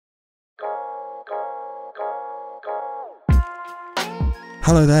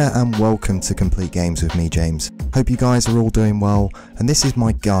Hello there and welcome to Complete Games with me, James. Hope you guys are all doing well, and this is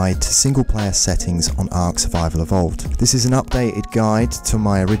my guide to single player settings on Ark Survival Evolved. This is an updated guide to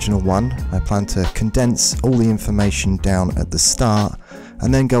my original one. I plan to condense all the information down at the start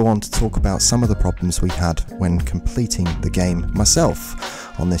and then go on to talk about some of the problems we had when completing the game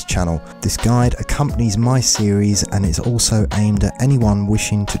myself on this channel. This guide accompanies my series and is also aimed at anyone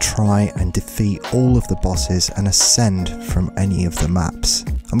wishing to try and defeat all of the bosses and ascend from any of the maps.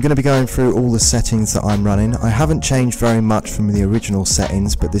 I'm going to be going through all the settings that I'm running. I haven't changed very much from the original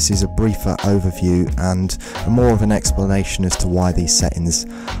settings, but this is a briefer overview and more of an explanation as to why these settings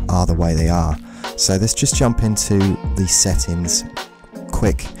are the way they are. So let's just jump into the settings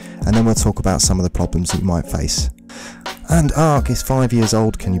quick, and then we'll talk about some of the problems you might face. And Ark is 5 years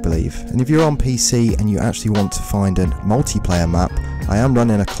old, can you believe? And if you're on PC and you actually want to find a multiplayer map, I am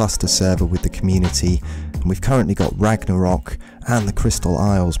running a cluster server with the community, and we've currently got Ragnarok and the Crystal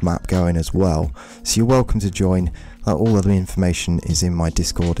Isles map going as well, so you're welcome to join. All of the information is in my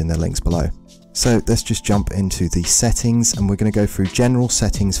Discord in the links below. So let's just jump into the settings, and we're going to go through general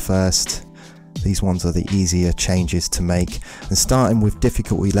settings first. These ones are the easier changes to make, and starting with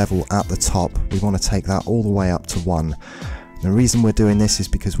difficulty level at the top, we want to take that all the way up to 1. And the reason we're doing this is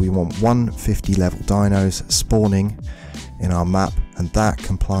because we want 150 level dinos spawning in our map, and that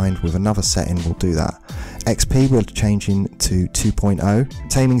combined with another setting will do that. XP we're changing to 2.0.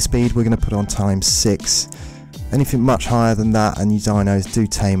 Taming speed we're going to put on ×6. Anything much higher than that and you dinos do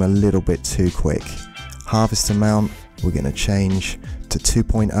tame a little bit too quick. Harvest amount we're going to change to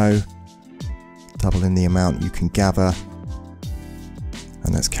 2.0. doubling the amount you can gather,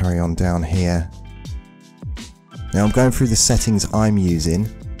 and let's carry on down here. Now I'm going through the settings I'm using,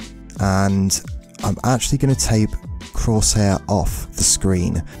 and I'm actually going to tape crosshair off the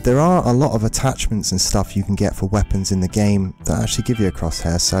screen. There are a lot of attachments and stuff you can get for weapons in the game that actually give you a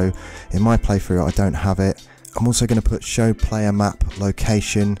crosshair, so in my playthrough I don't have it. I'm also going to put show player map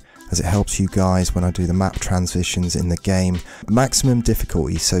location, as it helps you guys when I do the map transitions in the game. Maximum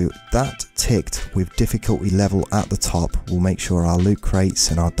difficulty, so that ticked with difficulty level at the top will make sure our loot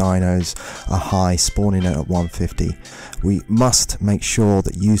crates and our dinos are high, spawning at 150. We must make sure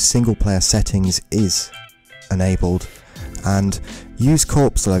that use single player settings is enabled, and use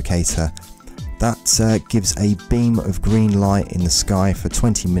corpse locator. That gives a beam of green light in the sky for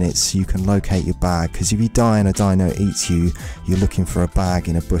 20 minutes so you can locate your bag, because if you die and a dino eats you, you're looking for a bag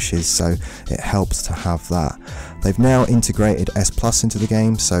in the bushes, so it helps to have that. They've now integrated S+ into the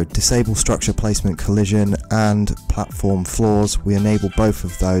game, so disable structure placement collision and platform floors. We enable both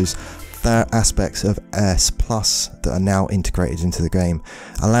of those. There are aspects of S+ that are now integrated into the game.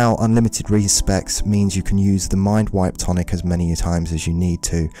 Allow unlimited respecs means you can use the mind wipe tonic as many times as you need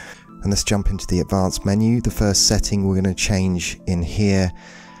to. And let's jump into the advanced menu. The first setting we're going to change in here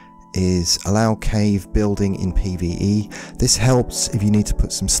is allow cave building in PvE. This helps if you need to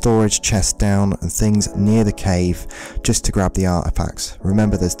put some storage chests down and things near the cave just to grab the artifacts.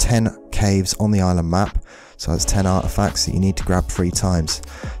 Remember, there's 10 caves on the island map, so there's 10 artifacts that you need to grab 3 times.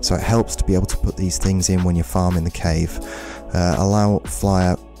 So it helps to be able to put these things in when you're farming the cave. Allow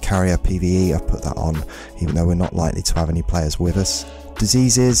flyer carrier PvE, I've put that on, even though we're not likely to have any players with us.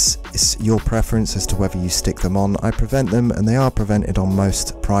 Diseases, it's your preference as to whether you stick them on. I prevent them, and they are prevented on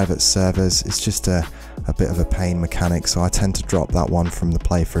most private servers. It's just a bit of a pain mechanic, so I tend to drop that one from the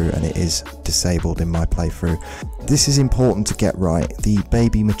playthrough, and it is disabled in my playthrough. This is important to get right. The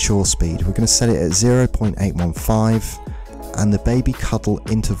baby mature speed, we're going to set it at 0.815, and the baby cuddle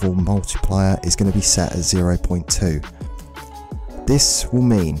interval multiplier is going to be set at 0.2. This will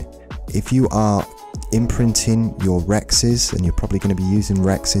mean if you are imprinting your Rexes, and you're probably going to be using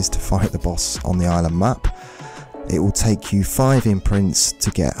Rexes to fight the boss on the island map, it will take you 5 imprints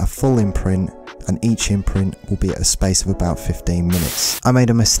to get a full imprint, and each imprint will be at a space of about 15 minutes. I made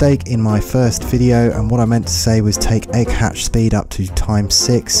a mistake in my first video, and what I meant to say was take egg hatch speed up to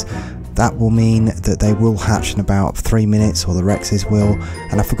 ×6. That will mean that they will hatch in about 3 minutes, or the Rexes will.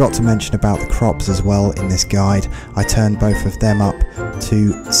 And I forgot to mention about the crops as well in this guide. I turned both of them up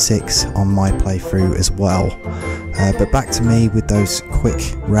to 6 on my playthrough as well. But back to me with those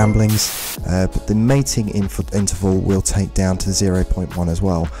quick ramblings. But the mating interval will take down to 0.1 as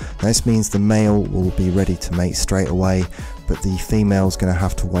well. Now this means the male will be ready to mate straight away, but the female's going to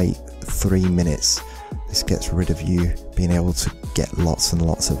have to wait 3 minutes. This gets rid of you being able to get lots and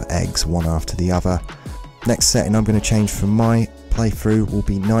lots of eggs one after the other. Next setting I'm going to change from my playthrough will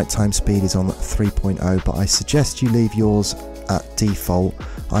be nighttime speed is on 3.0, but I suggest you leave yours at default.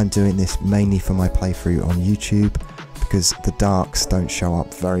 I'm doing this mainly for my playthrough on YouTube because the darks don't show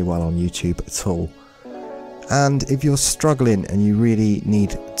up very well on YouTube at all. And if you're struggling and you really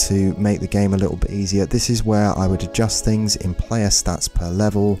need to make the game a little bit easier, this is where I would adjust things in player stats per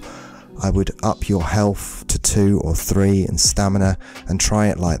level. I would up your health to 2 or 3 and stamina and try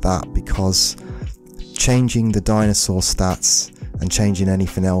it like that, because changing the dinosaur stats and changing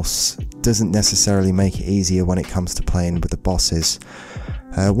anything else doesn't necessarily make it easier when it comes to playing with the bosses.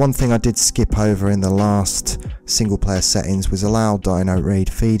 One thing I did skip over in the last single player settings was allow dino raid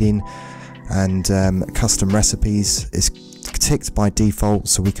feeding, and custom recipes is ticked by default,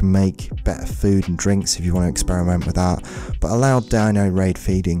 so we can make better food and drinks if you want to experiment with that, but allow dino raid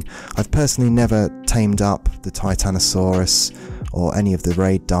feeding. I've personally never tamed up the Titanosaurus or any of the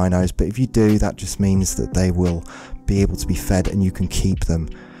raid dinos, but if you do, that just means that they will be able to be fed and you can keep them.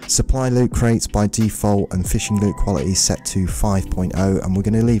 Supply loot crates by default and fishing loot quality set to 5.0, and we're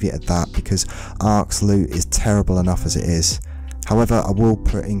going to leave it at that because Ark's loot is terrible enough as it is. However, I will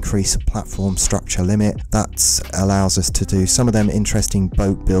increase platform structure limit. That allows us to do some of them interesting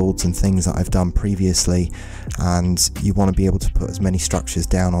boat builds and things that I've done previously, and you want to be able to put as many structures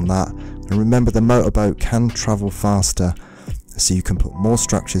down on that. And remember, the motorboat can travel faster, so you can put more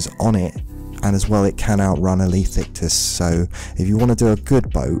structures on it, and as well it can outrun a Lethictus. So if you want to do a good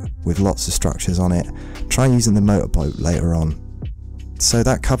boat with lots of structures on it, try using the motorboat later on. So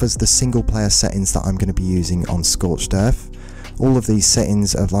that covers the single player settings that I'm going to be using on Scorched Earth. All of these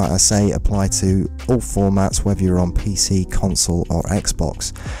settings, like I say, apply to all formats, whether you're on PC, console or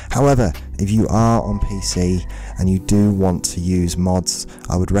Xbox. However, if you are on PC and you do want to use mods,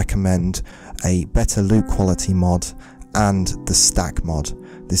 I would recommend a better loot quality mod and the stack mod.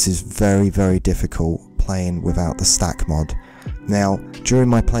 This is very difficult playing without the stack mod. Now, during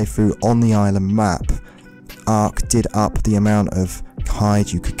my playthrough on the island map, Ark did up the amount of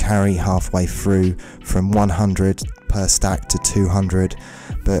hide you could carry halfway through from 100 per stack to 200,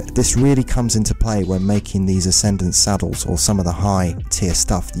 but this really comes into play when making these ascendant saddles or some of the high tier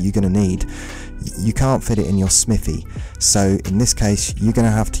stuff that you're going to need. You can't fit it in your smithy, so in this case you're going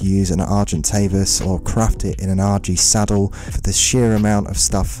to have to use an Argentavis or craft it in an RG saddle for the sheer amount of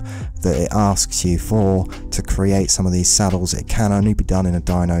stuff that it asks you for to create some of these saddles. It can only be done in a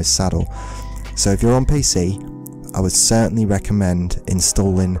dino saddle. So if you're on PC, I would certainly recommend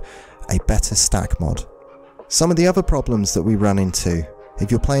installing a better stack mod. Some of the other problems that we run into,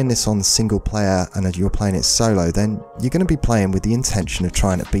 if you're playing this on single player and if you're playing it solo, then you're going to be playing with the intention of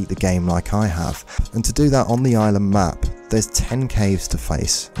trying to beat the game like I have. And to do that on the island map, there's 10 caves to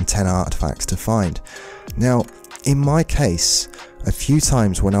face and 10 artifacts to find. Now, in my case, a few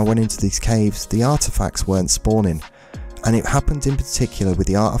times when I went into these caves, the artifacts weren't spawning. And it happened in particular with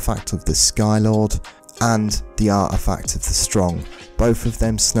the artifact of the Skylord and the artifact of the Strong. Both of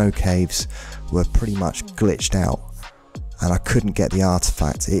them snow caves were pretty much glitched out and I couldn't get the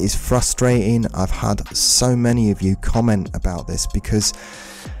artifact. It is frustrating. I've had so many of you comment about this, because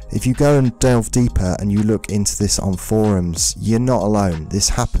if you go and delve deeper and you look into this on forums, you're not alone. This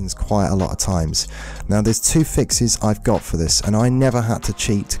happens quite a lot of times. Now, there's 2 fixes I've got for this, and I never had to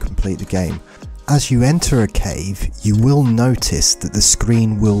cheat to complete the game. As you enter a cave, you will notice that the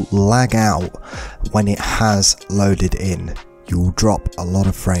screen will lag out when it has loaded in. You will drop a lot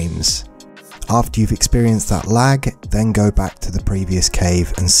of frames. After you've experienced that lag, then go back to the previous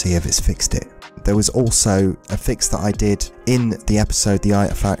cave and see if it's fixed it. There was also a fix that I did in the episode The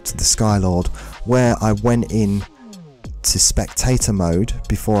Artifact of the Skylord, where I went in to spectator mode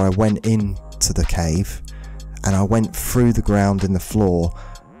before I went into the cave, and I went through the ground in the floor,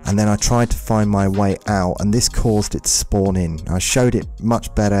 and then I tried to find my way out, and this caused it to spawn in. I showed it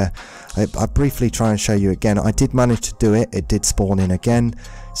much better. I briefly try and show you again. I did manage to do it. It did spawn in again.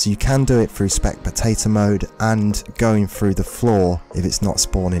 So you can do it through spectator mode and going through the floor if it's not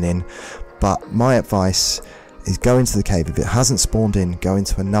spawning in. But my advice is go into the cave. If it hasn't spawned in, go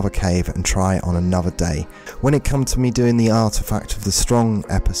into another cave and try it on another day. When it comes to me doing the Artifact of the Strong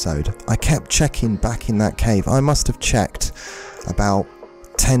episode, I kept checking back in that cave. I must have checked about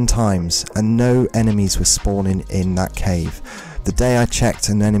 10 times and no enemies were spawning in that cave. The day I checked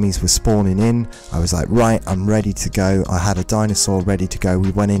and enemies were spawning in, I was like, right, I'm ready to go. I had a dinosaur ready to go.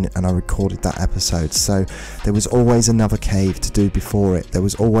 We went in and I recorded that episode. So there was always another cave to do before it. There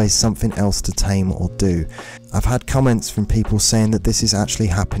was always something else to tame or do. I've had comments from people saying that this is actually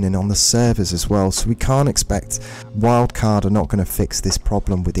happening on the servers as well, so we can't expect Wildcard are not going to fix this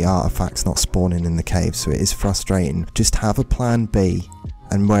problem with the artifacts not spawning in the cave, so it is frustrating. Just have a plan B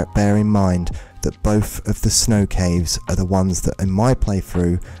and bear in mind that both of the snow caves are the ones that in my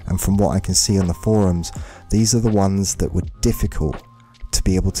playthrough, and from what I can see on the forums, these are the ones that were difficult to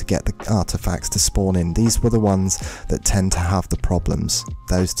be able to get the artifacts to spawn in. These were the ones that tend to have the problems,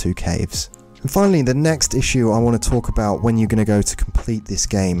 those 2 caves. And finally, the next issue I want to talk about when you're going to go to complete this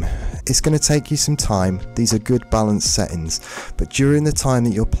game. It's going to take you some time. These are good balanced settings, but during the time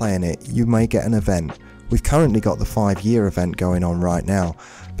that you're playing it, you may get an event. We've currently got the 5-year event going on right now,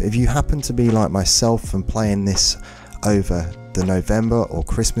 but if you happen to be like myself and playing this over the November or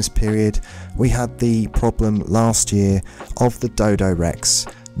Christmas period, we had the problem last year of the Dodo Rex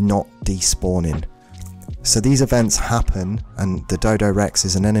not despawning. So these events happen, and the Dodo Rex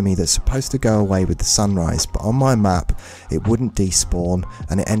is an enemy that's supposed to go away with the sunrise, but on my map it wouldn't despawn,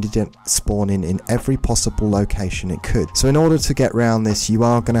 and it ended up spawning in every possible location it could. So in order to get around this, you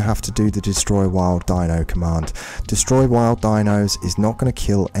are going to have to do the Destroy Wild Dino command. Destroy Wild Dinos is not going to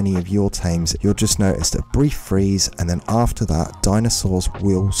kill any of your tames. You'll just notice a brief freeze, and then after that dinosaurs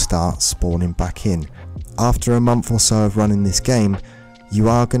will start spawning back in. After a month or so of running this game, you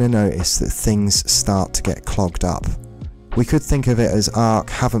are going to notice that things start to get clogged up. We could think of it as Ark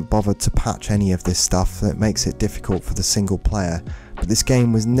haven't bothered to patch any of this stuff that makes it difficult for the single player, but this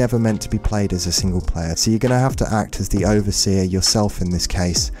game was never meant to be played as a single player, so you're going to have to act as the overseer yourself in this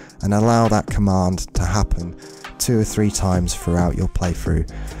case and allow that command to happen 2 or 3 times throughout your playthrough.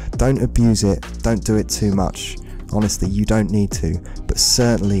 Don't abuse it, don't do it too much. Honestly, you don't need to, but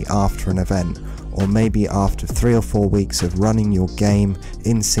certainly after an event, or maybe after 3 or 4 weeks of running your game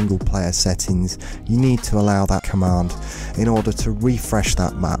in single player settings, you need to allow that command in order to refresh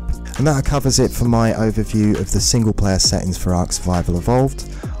that map. And that covers it for my overview of the single player settings for Ark Survival Evolved.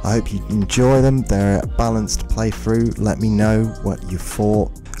 I hope you enjoy them. They're a balanced playthrough. Let me know what you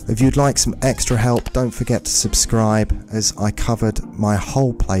thought. If you'd like some extra help, don't forget to subscribe, as I covered my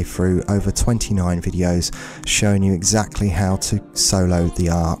whole playthrough over 29 videos showing you exactly how to solo the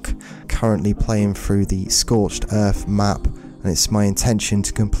Ark. Currently playing through the Scorched Earth map, and it's my intention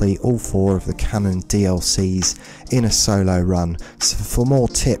to complete all 4 of the canon DLCs in a solo run. So for more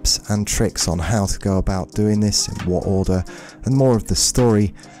tips and tricks on how to go about doing this, in what order, and more of the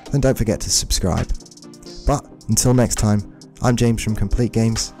story, then don't forget to subscribe. But until next time, I'm James from Complete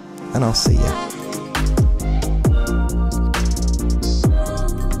Games, and I'll see you.